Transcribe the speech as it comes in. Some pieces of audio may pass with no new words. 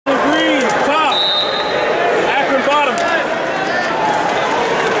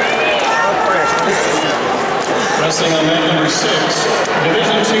Wrestling on mat number 6,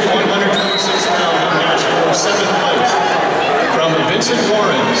 Division II 126-pound match for 7th place. From Vincent,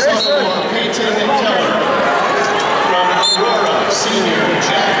 Gorman, sophomore Peyten and Kellar. From Aurora, senior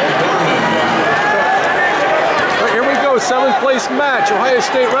Jack Gorman. Right, here we go, 7th place match, Ohio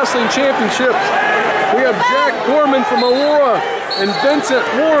State Wrestling Championships. We have Jack Gorman from Aurora and Vincent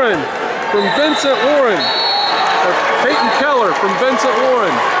Warren from Vincent Warren. Or Peyten Kellar from Vincent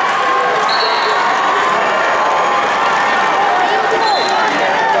Warren.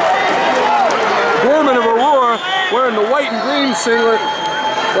 Gorman of Aurora wearing the white and green singlet,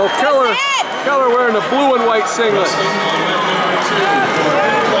 while Kellar wearing the blue and white singlet.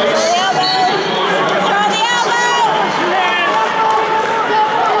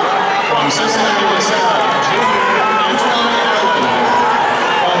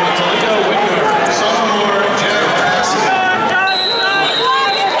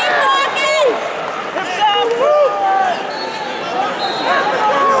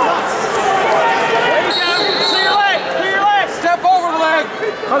 Step over the leg.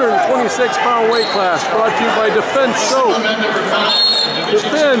 126-pound weight class, brought to you by Defend Soap.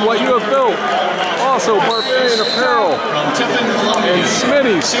 Defend what you have built. Also, Barbarian Apparel and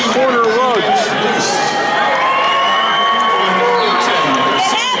Smitty's Corner Rugs.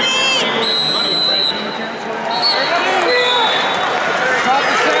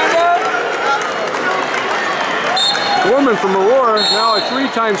 Gorman from Aurora, now a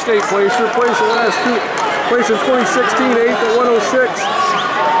 3-time state placer, placed the last 2, placed in 2016, 8th at 106,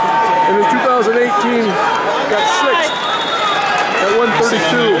 and in 2018 got 6th at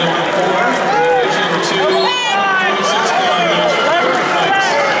 132.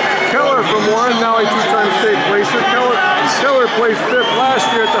 Kellar from Warren, now a 2-time state placer. Kellar placed 5th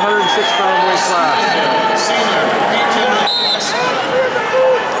last year at the 106-pound weight class.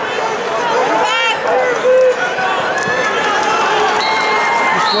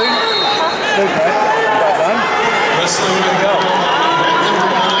 Wrestling with belt.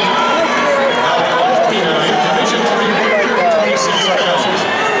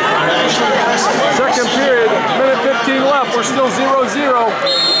 Second period, minute 15 left. We're still 0-0.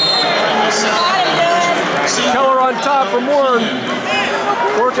 Kellar on top from Warren.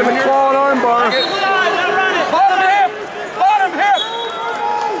 Working the claw and arm bar. Bottom hip! Bottom hip!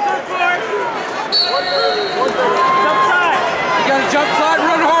 Jump side! You gotta jump side,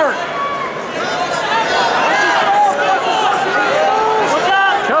 run hard!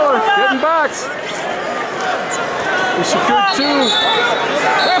 We secured 2.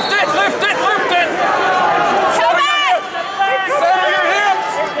 Lift it, lift it, lift it! Center your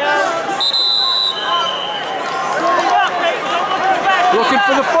hips! Looking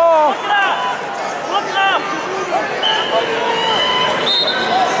for the fall.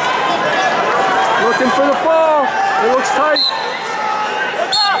 Looking for the fall. It looks tight.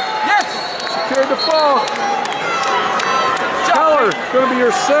 Yes! Secured the fall. Kellar, going to be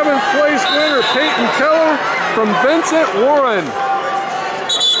your 7th place winner, Peyten Kellar from Vincent Warren.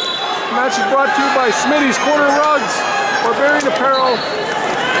 The match is brought to you by Smitty's Corner Rugs, Barbarian Apparel,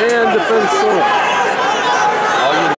 and Defend Soap.